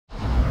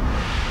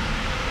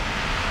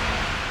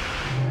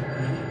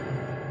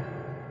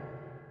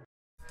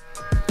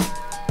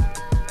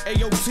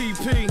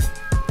AOTP,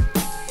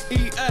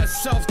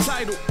 ES,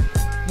 self-titled.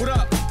 What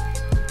up?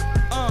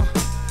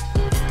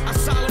 I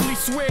solemnly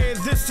swear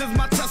this is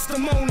my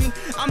testimony.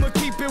 I'ma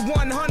keep it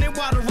 100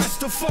 while the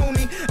rest are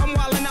phony. I'm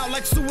wildin' out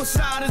like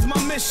suicide is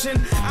my mission.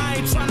 I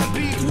ain't tryna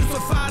be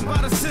crucified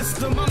by the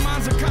system. My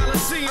mind's a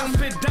coliseum. I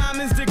spit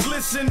diamonds that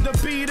glisten. The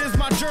beat is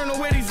my journal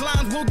where these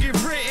lines will get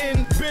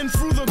written. Been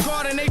through the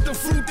garden, ate the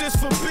fruit that's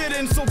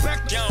forbidden. So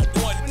back down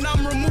one when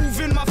I'm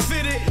removing my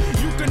fitted.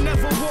 You can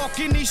never walk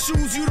in these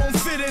shoes you don't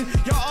fit in.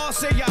 Y'all all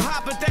say you're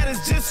hot, but that is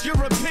just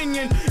your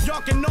opinion.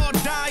 Y'all can all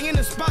die in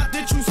the spot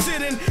that you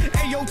sit in.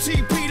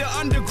 AOTP, the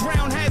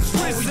underground has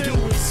risen. All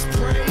we do is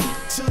pray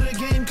till the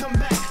game come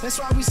back. That's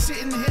why we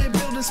sitting here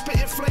building,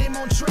 spitting flame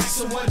on track.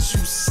 So what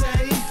you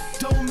say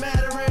don't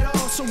matter at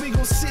all. So we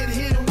gon' sit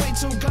here and wait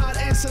till God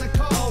answer the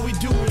call. All we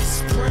do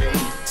is pray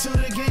till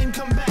the game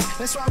come back.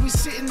 That's why we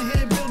sitting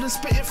here building,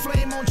 spitting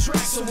flame on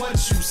track. So what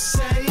you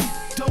say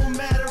don't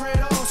matter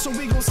at all. So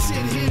we gon'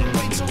 sit here and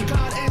wait till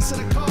God answer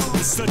the call.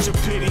 It's such a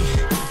pity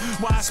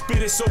why I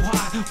spit it so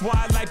hot. Why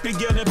I like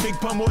Big L and Big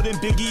Pun more than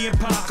Biggie and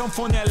Pac. I'm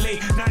from that late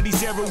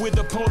 90s era where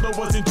the polo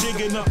wasn't jig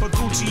enough. But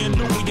Gucci and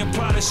Louis and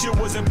Prada shit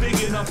wasn't big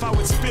enough. I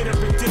would spit it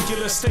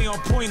ridiculous, stay on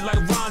point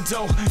like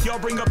Rondo. Y'all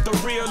bring up the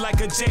real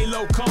like a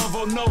J-Lo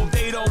convo. No,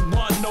 they don't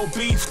want no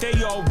beef,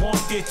 they all want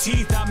their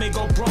teeth. I may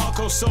go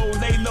Bronco, so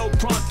lay low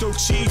pronto.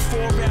 Chief, 4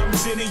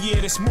 albums in a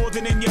year, that's more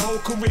than in your whole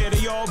career.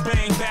 They all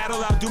bang,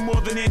 battle, I'll do more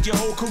than in your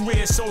whole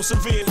career. So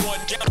severe,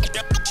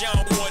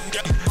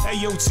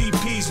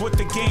 AOTP's what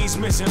the game's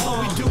missing.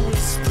 All we do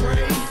is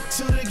pray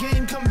till the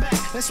game come back.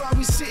 That's why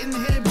we sitting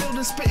here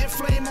building, spitting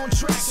flame on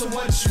track. So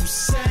what you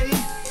say